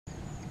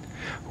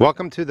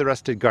Welcome to the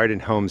Rusted Garden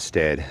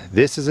Homestead.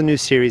 This is a new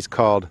series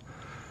called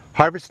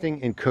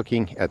Harvesting and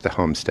Cooking at the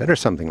Homestead, or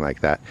something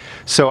like that.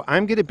 So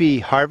I'm going to be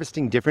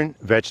harvesting different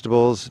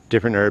vegetables,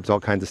 different herbs,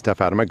 all kinds of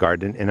stuff out of my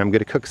garden, and I'm going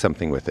to cook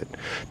something with it.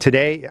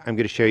 Today I'm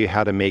going to show you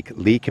how to make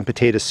leek and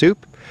potato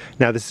soup.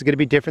 Now this is going to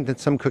be different than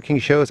some cooking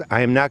shows.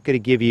 I am not going to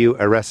give you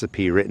a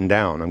recipe written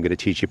down. I'm going to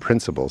teach you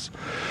principles.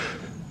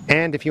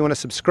 And if you want to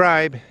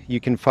subscribe, you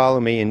can follow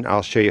me and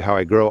I'll show you how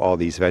I grow all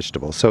these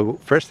vegetables. So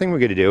first thing we're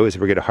going to do is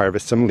we're going to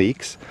harvest some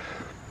leeks.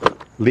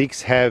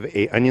 Leeks have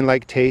an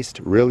onion-like taste,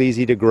 real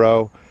easy to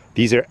grow.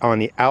 These are on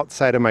the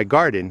outside of my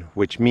garden,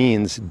 which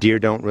means deer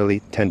don't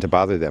really tend to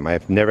bother them.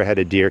 I've never had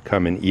a deer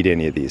come and eat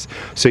any of these.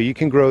 So you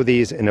can grow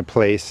these in a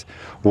place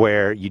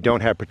where you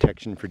don't have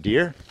protection for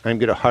deer. I'm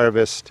going to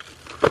harvest,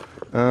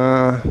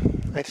 I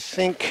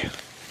think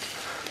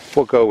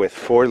we'll go with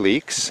 4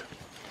 leeks.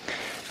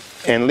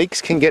 And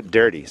leeks can get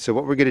dirty, so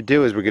what we're going to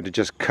do is we're going to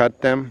just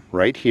cut them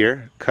right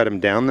here, cut them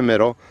down the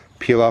middle,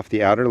 peel off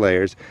the outer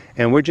layers,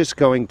 and we're just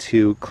going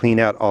to clean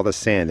out all the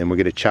sand, and we're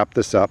going to chop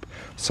this up,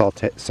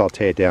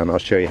 saute it down. I'll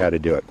show you how to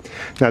do it.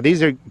 Now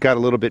these are got a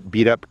little bit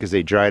beat up because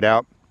they dried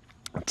out.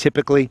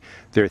 Typically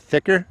they're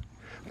thicker,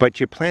 but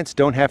your plants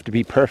don't have to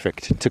be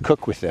perfect to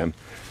cook with them.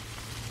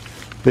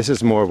 This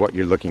is more what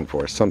you're looking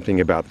for,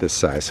 something about this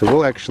size. So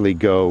we'll actually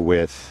go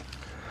with,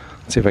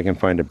 let's see if I can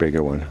find a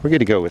bigger one. We're going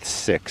to go with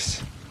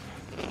 6.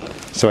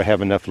 So I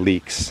have enough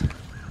leeks.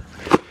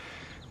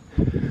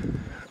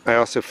 I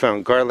also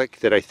found garlic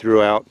that I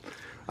threw out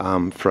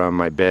from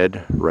my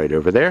bed right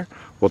over there.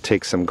 We'll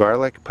take some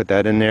garlic, put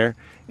that in there.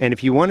 And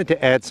if you wanted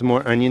to add some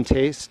more onion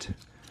taste,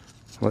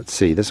 let's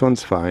see, this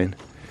one's fine.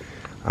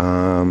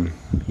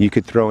 You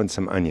could throw in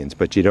some onions,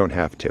 but you don't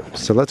have to.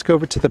 So let's go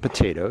over to the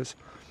potatoes.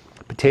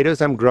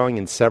 Potatoes I'm growing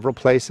in several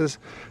places,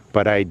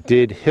 but I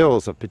did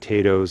hills of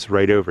potatoes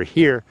right over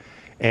here,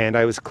 and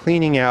I was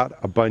cleaning out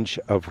a bunch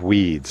of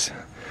weeds.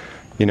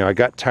 You know, I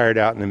got tired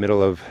out in the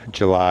middle of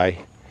July,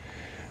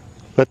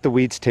 let the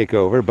weeds take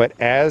over, but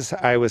as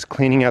I was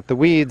cleaning out the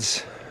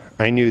weeds,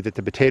 I knew that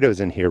the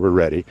potatoes in here were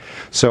ready.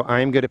 So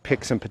I'm going to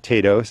pick some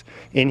potatoes.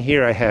 In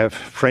here I have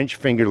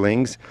French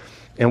fingerlings,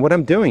 and what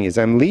I'm doing is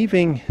I'm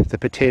leaving the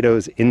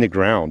potatoes in the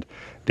ground.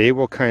 They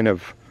will kind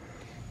of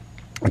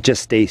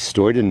just stay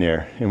stored in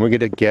there, and we're going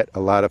to get a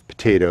lot of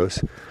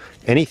potatoes.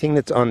 Anything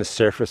that's on the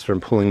surface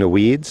from pulling the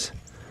weeds,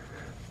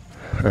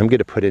 I'm going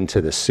to put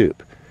into the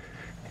soup.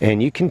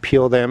 And you can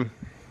peel them,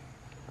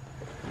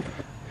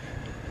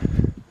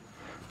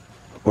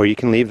 or you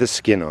can leave the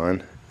skin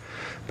on,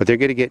 but they're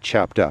going to get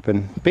chopped up.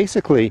 And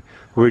basically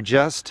we're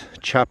just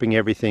chopping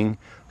everything,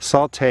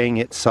 sauteing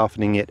it,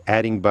 softening it,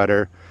 adding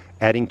butter,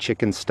 adding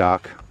chicken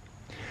stock,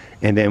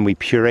 and then we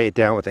puree it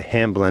down with a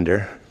hand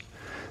blender.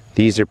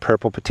 These are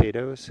purple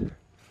potatoes.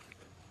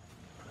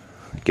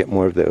 Get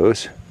more of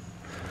those.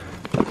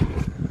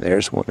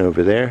 There's one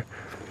over there.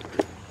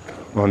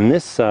 On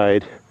this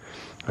side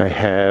I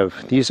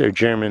have, these are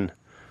German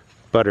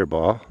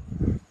butterball.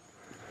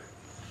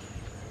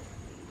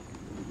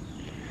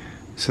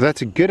 So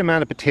that's a good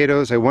amount of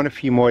potatoes. I want a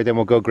few more, then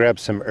we'll go grab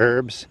some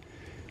herbs.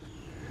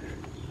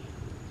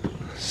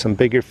 Some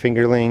bigger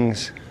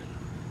fingerlings.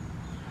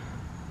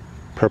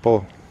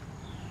 Purple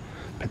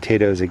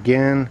potatoes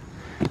again.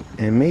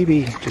 And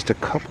maybe just a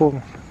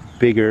couple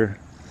bigger,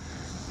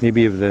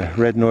 maybe of the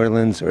red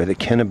Norlands or the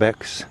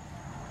Kennebecks.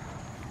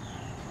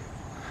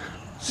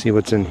 See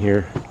what's in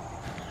here.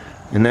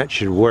 And that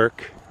should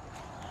work.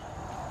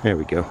 There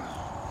we go.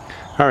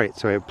 Alright,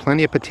 so I have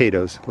plenty of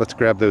potatoes. Let's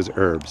grab those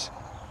herbs.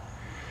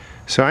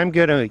 So I'm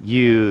going to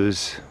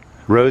use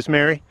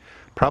rosemary.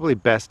 Probably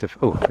best if,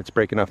 oh, it's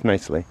breaking off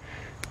nicely.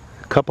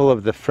 A couple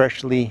of the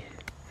freshly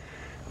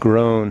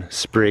grown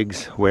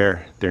sprigs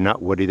where they're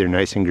not woody, they're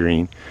nice and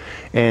green.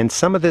 And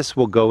some of this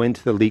will go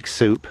into the leek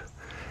soup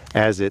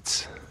as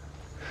it's,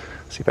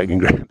 let's see if I can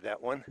grab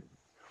that one.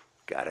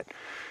 Got it.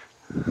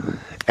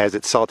 As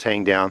it's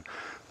sauteing down.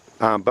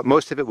 But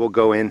most of it will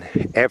go in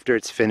after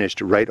it's finished,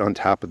 right on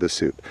top of the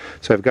soup.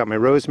 So I've got my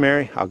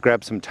rosemary. I'll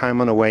grab some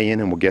thyme on the way in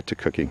and we'll get to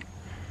cooking.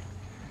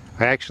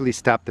 I actually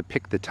stopped to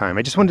pick the thyme.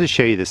 I just wanted to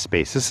show you this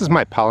space. This is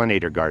my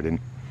pollinator garden.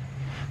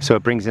 So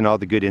it brings in all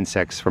the good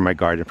insects for my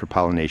garden for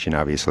pollination,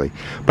 obviously.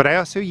 But I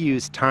also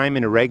use thyme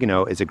and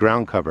oregano as a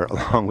ground cover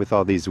along with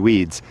all these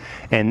weeds.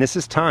 And this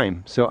is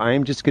thyme. So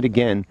I'm just going to,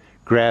 again,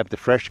 grab the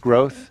fresh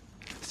growth.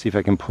 See if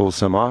I can pull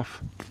some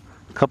off.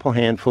 A couple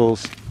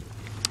handfuls.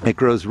 It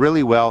grows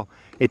really well.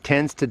 It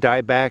tends to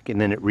die back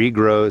and then it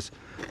regrows,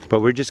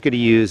 but we're just going to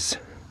use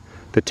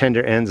the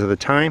tender ends of the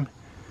thyme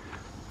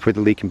for the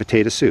leek and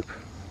potato soup.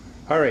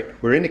 Alright,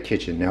 we're in the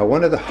kitchen. Now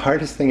one of the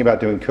hardest things about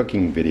doing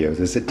cooking videos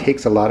is it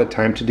takes a lot of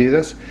time to do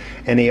this,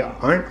 and they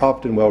aren't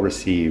often well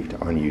received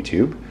on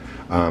YouTube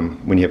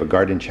when you have a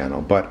garden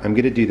channel, but I'm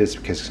going to do this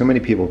because so many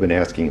people have been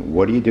asking,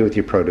 what do you do with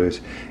your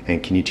produce,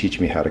 and can you teach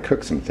me how to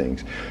cook some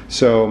things?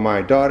 So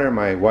my daughter,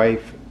 my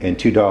wife, and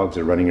 2 dogs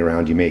are running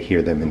around. You may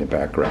hear them in the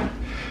background.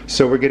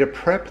 So we're going to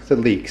prep the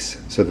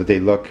leeks so that they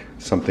look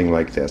something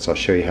like this. I'll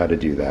show you how to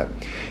do that.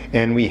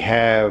 And we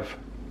have,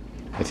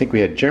 I think we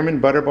had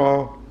German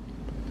butterball,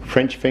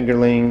 French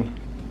fingerling,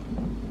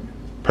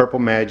 Purple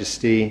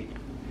Majesty.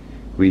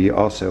 We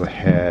also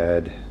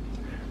had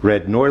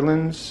Red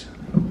Norlands.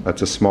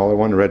 That's a smaller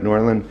one, Red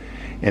Norland.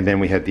 And then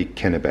we had the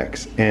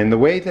Kennebecs. And the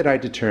way that I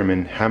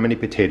determine how many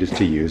potatoes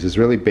to use is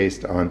really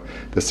based on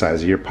the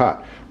size of your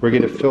pot. We're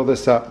going to fill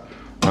this up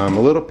a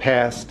little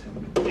past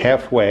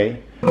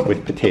halfway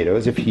with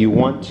potatoes. If you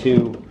want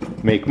to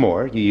make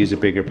more, you use a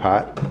bigger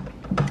pot.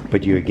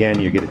 But you're going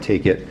to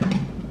take it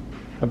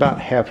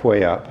about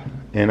halfway up.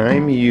 And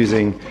I'm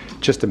using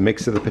just a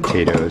mix of the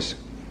potatoes.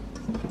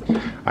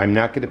 I'm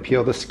not going to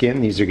peel the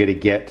skin. These are going to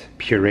get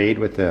pureed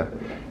with the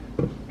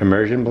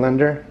immersion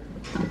blender.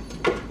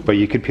 But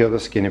you could peel the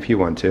skin if you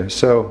want to.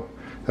 So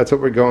that's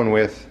what we're going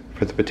with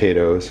for the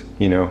potatoes,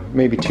 you know,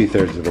 maybe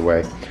 2/3 of the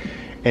way.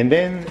 And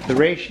then the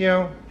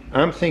ratio,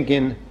 I'm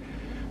thinking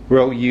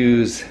we'll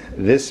use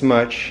this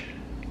much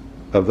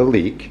of the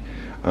leek.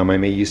 I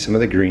may use some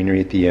of the greenery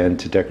at the end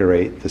to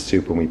decorate the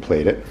soup when we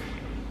plate it.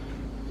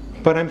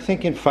 But I'm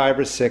thinking 5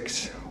 or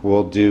 6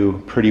 will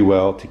do pretty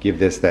well to give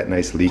this that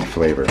nice leek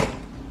flavor.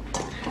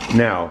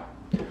 Now,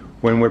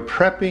 when we're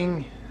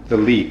prepping the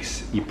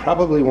leeks, you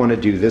probably want to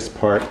do this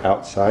part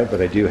outside,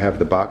 but I do have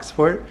the box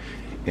for it.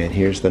 And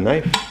here's the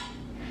knife,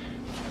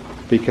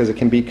 because it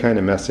can be kind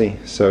of messy.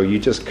 So you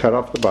just cut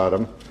off the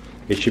bottom.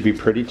 It should be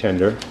pretty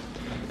tender.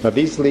 Now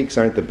these leeks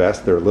aren't the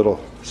best, they're a little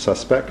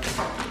suspect,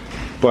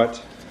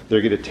 but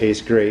they're going to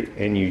taste great.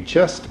 And you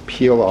just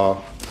peel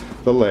off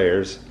the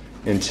layers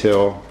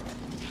until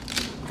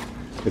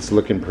it's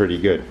looking pretty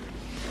good.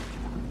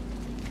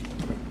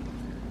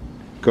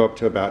 Go up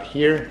to about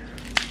here.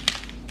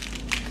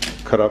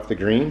 Cut off the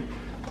green.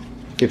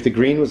 If the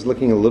green was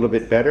looking a little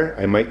bit better,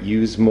 I might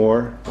use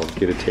more. I'll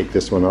get to take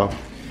this one off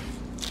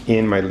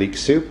in my leek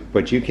soup,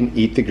 but you can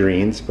eat the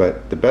greens,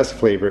 but the best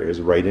flavor is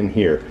right in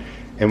here.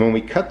 And when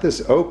we cut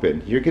this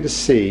open, you're going to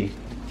see,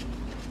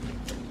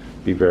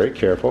 be very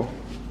careful,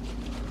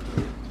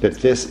 that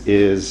this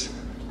is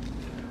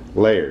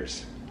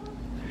layers.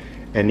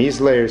 And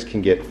these layers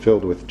can get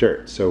filled with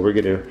dirt. So we're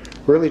going to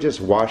really just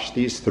wash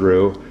these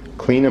through,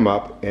 clean them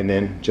up, and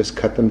then just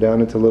cut them down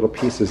into little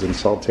pieces and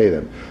saute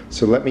them.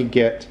 So let me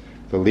get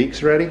the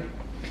leeks ready,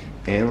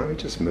 and let me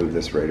just move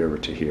this right over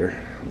to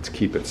here. Let's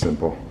keep it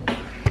simple.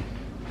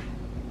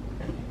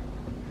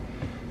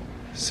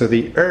 So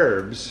the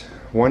herbs,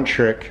 one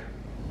trick,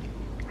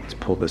 let's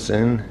pull this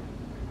in,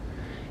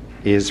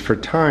 is for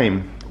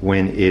thyme,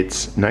 when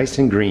it's nice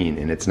and green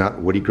and it's not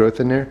woody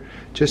growth in there,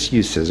 just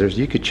use scissors.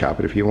 You could chop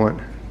it if you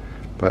want,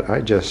 but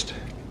I just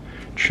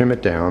trim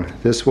it down.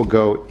 This will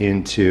go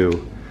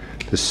into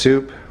the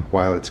soup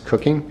while it's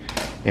cooking,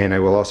 and I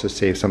will also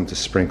save some to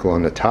sprinkle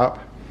on the top.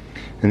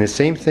 And the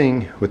same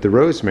thing with the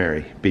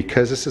rosemary.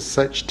 Because this is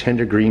such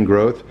tender green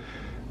growth,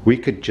 we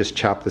could just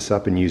chop this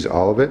up and use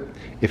all of it.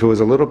 If it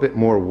was a little bit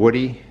more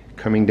woody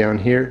coming down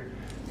here,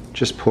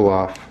 just pull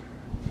off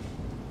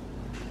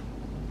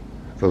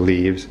the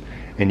leaves,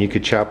 and you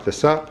could chop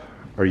this up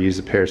or use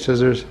a pair of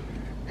scissors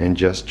and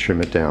just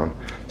trim it down.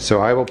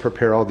 So I will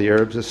prepare all the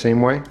herbs the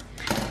same way.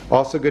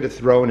 Also good to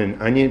throw in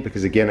an onion,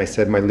 because again, I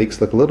said my leeks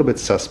look a little bit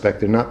suspect.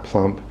 They're not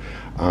plump,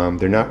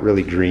 they're not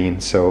really green,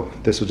 so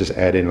this will just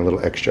add in a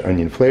little extra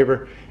onion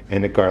flavor,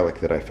 and the garlic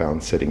that I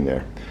found sitting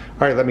there.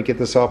 All right, let me get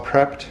this all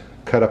prepped,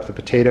 cut up the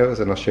potatoes,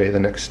 and I'll show you the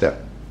next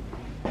step.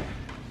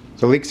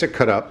 The leeks are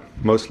cut up,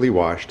 mostly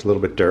washed. A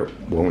little bit dirt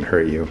won't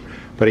hurt you,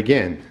 but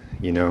again,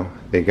 you know,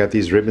 they got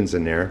these ribbons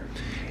in there,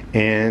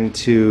 and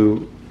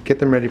to get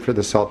them ready for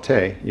the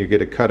saute, you're going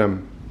to cut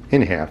them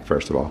in half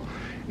first of all.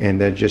 And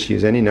then just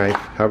use any knife,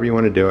 however you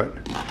want to do it.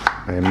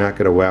 I am not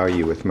going to wow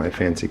you with my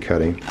fancy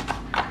cutting.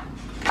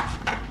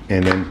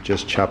 And then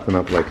just chop them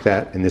up like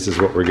that. And this is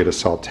what we're going to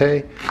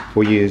saute.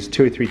 We'll use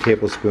 2 or 3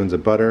 tablespoons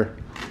of butter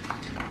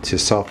to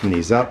soften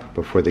these up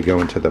before they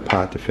go into the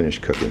pot to finish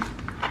cooking.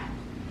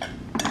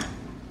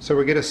 So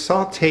we're going to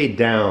saute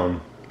down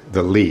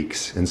the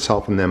leeks and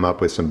soften them up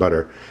with some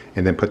butter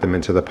and then put them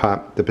into the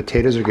pot. The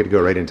potatoes are going to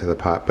go right into the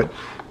pot, but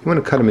you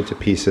want to cut them into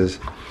pieces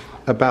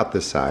about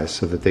this size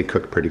so that they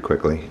cook pretty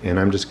quickly. And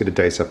I'm just going to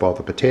dice up all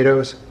the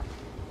potatoes,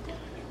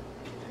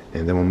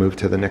 and then we'll move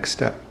to the next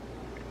step.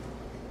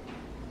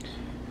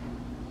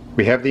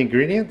 We have the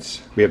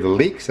ingredients, we have the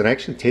leeks, and I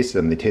actually tasted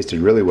them. They tasted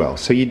really well.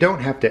 So you don't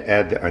have to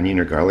add the onion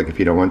or garlic if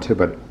you don't want to,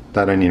 but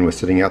that onion was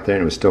sitting out there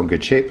and it was still in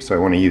good shape, so I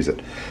want to use it.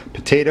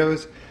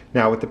 Potatoes.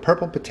 Now with the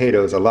purple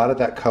potatoes, a lot of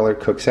that color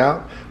cooks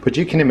out, but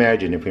you can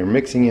imagine if you're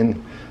mixing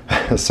in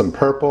some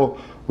purple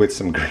with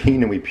some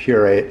green and we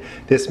puree it,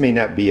 this may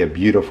not be a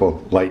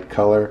beautiful light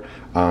color.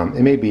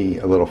 It may be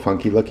a little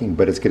funky looking,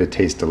 but it's going to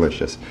taste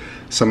delicious.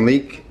 Some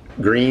leek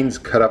greens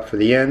cut up for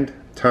the end,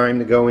 thyme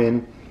to go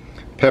in,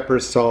 pepper,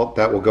 salt,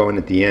 that will go in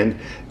at the end.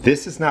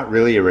 This is not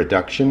really a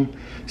reduction.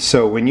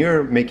 So when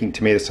you're making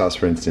tomato sauce,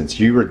 for instance,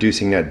 you're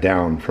reducing that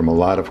down from a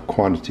lot of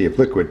quantity of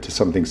liquid to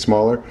something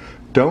smaller.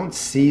 Don't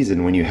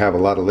season when you have a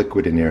lot of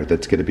liquid in there.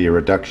 That's going to be a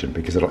reduction,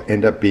 because it'll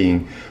end up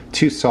being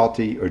too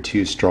salty or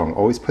too strong.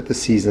 Always put the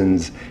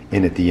seasons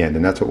in at the end,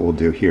 and that's what we'll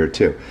do here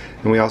too.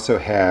 And we also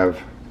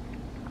have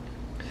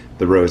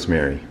the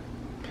rosemary.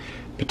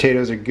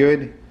 Potatoes are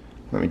good.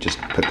 Let me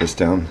just put this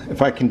down.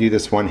 If I can do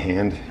this one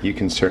hand, you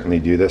can certainly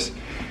do this,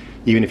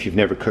 even if you've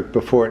never cooked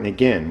before. And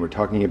again, we're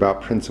talking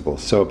about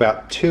principles. So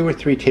about 2 or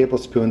 3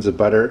 tablespoons of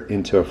butter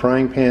into a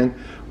frying pan.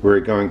 We're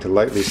going to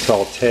lightly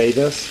saute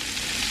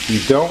this.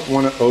 You don't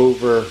want to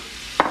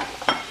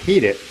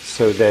overheat it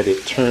so that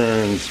it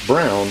turns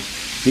brown.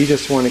 You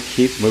just want to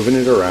keep moving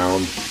it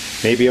around,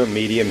 maybe on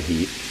medium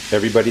heat.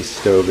 Everybody's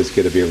stove is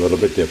going to be a little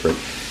bit different.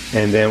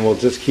 And then we'll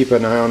just keep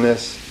an eye on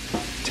this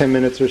 10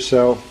 minutes or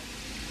so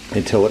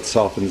until it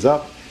softens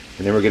up.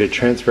 And then we're going to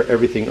transfer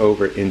everything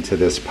over into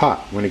this pot.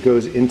 When it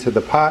goes into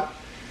the pot,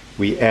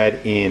 we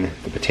add in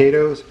the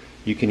potatoes.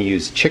 You can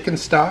use chicken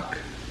stock,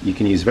 you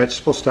can use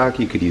vegetable stock,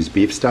 you could use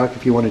beef stock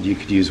if you wanted, you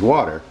could use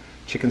water.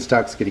 Chicken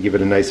stock's going to give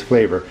it a nice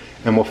flavor,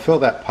 and we'll fill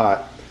that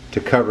pot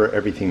to cover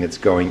everything that's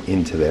going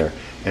into there,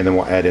 and then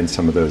we'll add in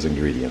some of those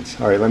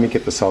ingredients. All right, let me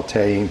get the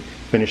sauteing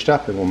finished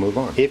up and we'll move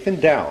on. If in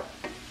doubt,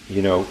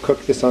 you know,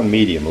 cook this on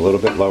medium, a little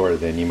bit lower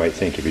than you might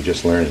think if you're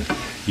just learning.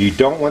 You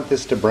don't want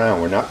this to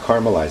brown. We're not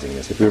caramelizing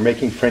this. If we were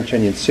making French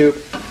onion soup,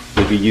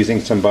 we'd be using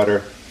some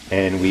butter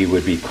and we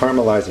would be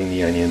caramelizing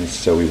the onions,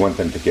 so we want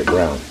them to get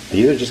brown.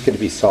 They're either just going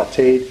to be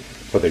sauteed,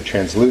 so they're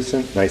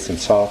translucent, nice and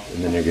soft,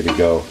 and then they're going to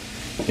go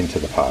into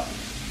the pot.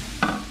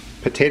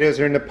 Potatoes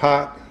are in the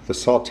pot. The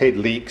sauteed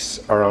leeks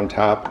are on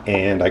top,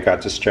 and I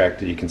got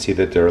distracted. You can see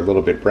that they're a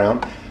little bit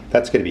brown.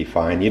 That's going to be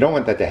fine. You don't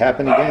want that to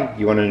happen again.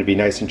 You want them to be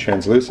nice and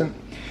translucent.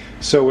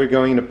 So we're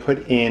going to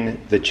put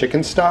in the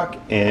chicken stock,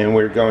 and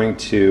we're going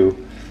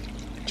to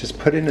just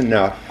put in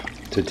enough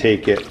to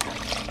take it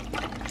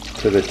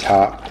to the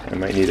top. I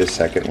might need a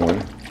second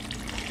one.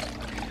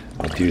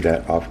 I'll do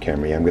that off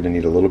camera. Yeah, I'm going to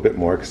need a little bit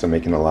more because I'm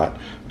making a lot.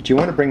 But you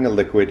want to bring the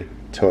liquid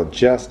till it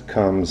just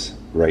comes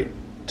right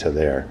to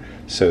there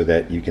so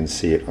that you can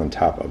see it on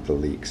top of the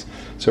leeks.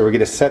 So we're going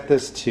to set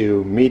this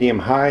to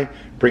medium-high,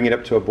 bring it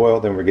up to a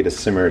boil, then we're going to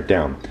simmer it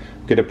down.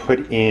 I'm going to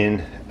put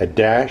in a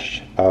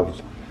dash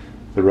of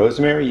the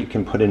rosemary. You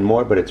can put in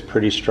more, but it's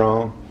pretty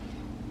strong.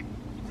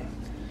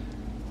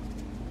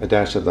 A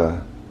dash of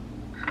the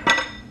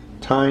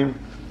thyme.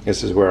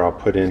 This is where I'll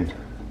put in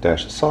a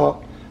dash of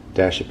salt,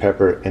 dash of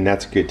pepper, and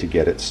that's good to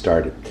get it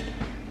started.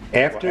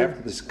 After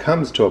this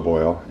comes to a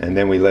boil, and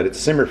then we let it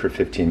simmer for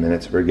 15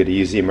 minutes, we're going to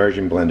use the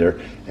immersion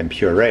blender and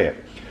puree it.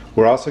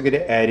 We're also going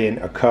to add in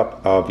a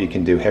cup of, you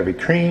can do heavy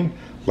cream,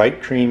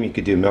 light cream, you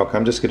could do milk.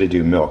 I'm just going to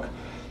do milk.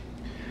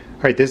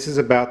 All right, this is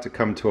about to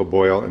come to a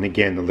boil, and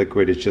again, the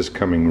liquid is just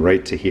coming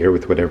right to here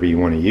with whatever you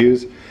want to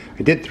use.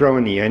 I did throw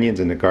in the onions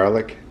and the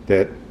garlic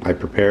that I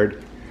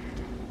prepared.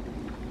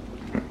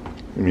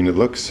 I mean, it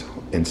looks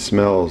and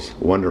smells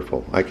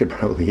wonderful. I could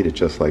probably eat it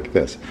just like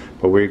this,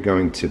 but we're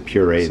going to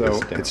puree this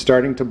down. It's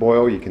starting to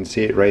boil. You can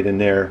see it right in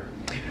there.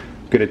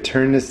 I'm going to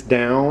turn this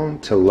down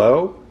to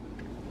low,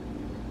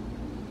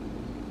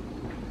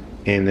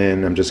 and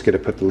then I'm just going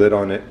to put the lid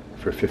on it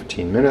for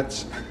 15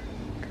 minutes.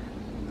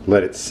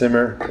 Let it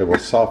simmer. It will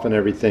soften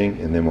everything,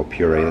 and then we'll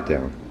puree it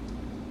down.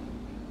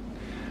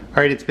 All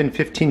right, it's been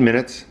 15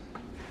 minutes,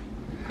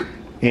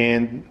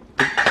 and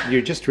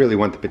you just really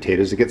want the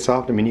potatoes to get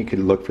soft. I mean, you could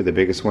look for the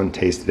biggest one,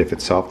 taste it. If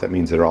it's soft, that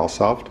means they're all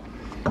soft.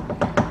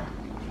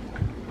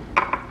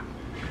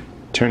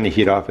 Turn the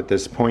heat off at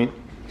this point,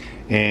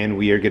 and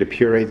we are going to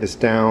puree this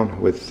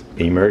down with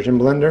an immersion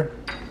blender,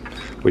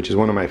 which is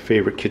one of my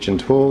favorite kitchen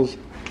tools.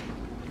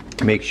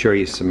 Make sure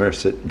you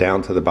submerge it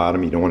down to the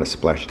bottom. You don't want to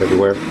splash it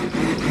everywhere.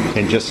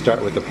 And just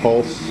start with the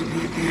pulse,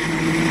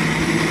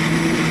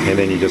 and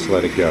then you just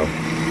let it go.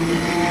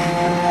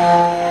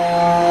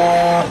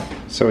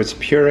 So it's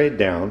pureed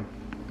down,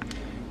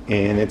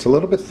 and it's a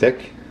little bit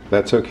thick.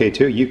 That's okay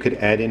too. You could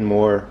add in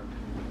more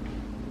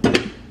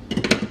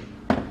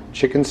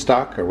chicken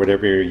stock or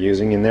whatever you're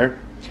using in there.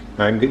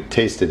 I'm going to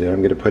taste it. I'm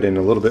going to put in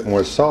a little bit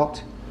more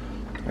salt.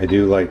 I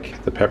do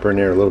like the pepper in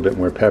there, a little bit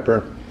more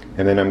pepper.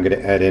 And then I'm going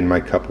to add in my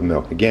cup of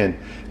milk. Again,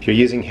 if you're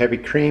using heavy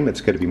cream, it's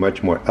going to be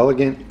much more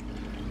elegant,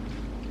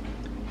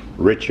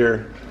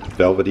 richer,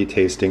 velvety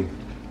tasting.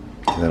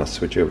 And then I'll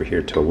switch over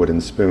here to a wooden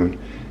spoon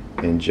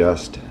and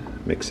just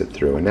mix it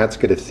through. And that's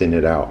going to thin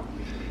it out.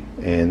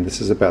 And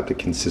this is about the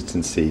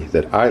consistency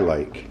that I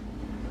like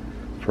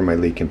for my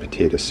leek and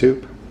potato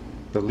soup.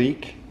 The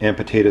leek and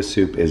potato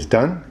soup is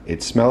done.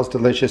 It smells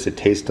delicious. It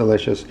tastes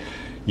delicious.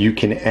 You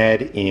can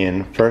add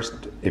in,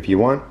 first, if you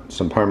want,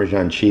 some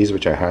Parmesan cheese,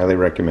 which I highly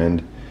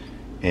recommend,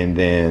 and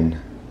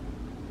then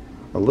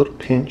a little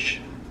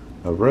pinch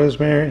of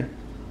rosemary, a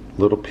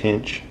little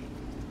pinch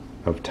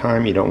of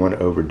thyme. You don't want to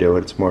overdo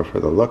it. It's more for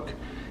the look.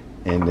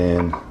 And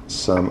then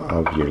some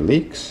of your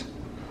leeks.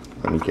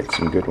 Let me get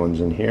some good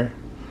ones in here,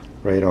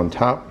 right on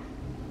top.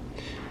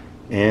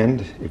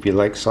 And if you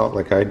like salt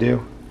like I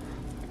do,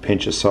 a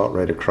pinch of salt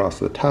right across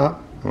the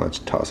top. And let's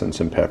toss in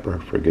some pepper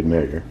for good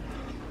measure.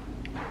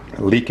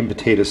 Leek and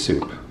potato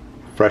soup,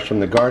 fresh from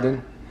the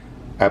garden,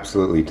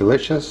 absolutely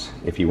delicious.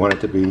 If you want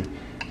it to be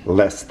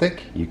less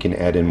thick, you can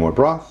add in more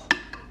broth,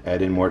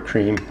 add in more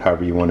cream,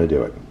 however you want to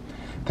do it.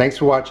 Thanks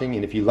for watching,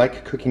 and if you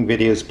like cooking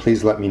videos,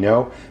 please let me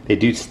know. They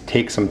do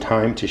take some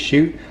time to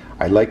shoot.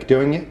 I like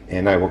doing it,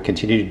 and I will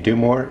continue to do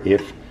more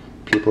if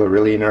people are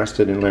really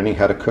interested in learning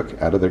how to cook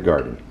out of their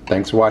garden.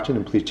 Thanks for watching,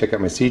 and please check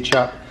out my seed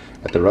shop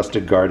at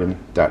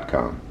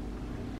therustedgarden.com.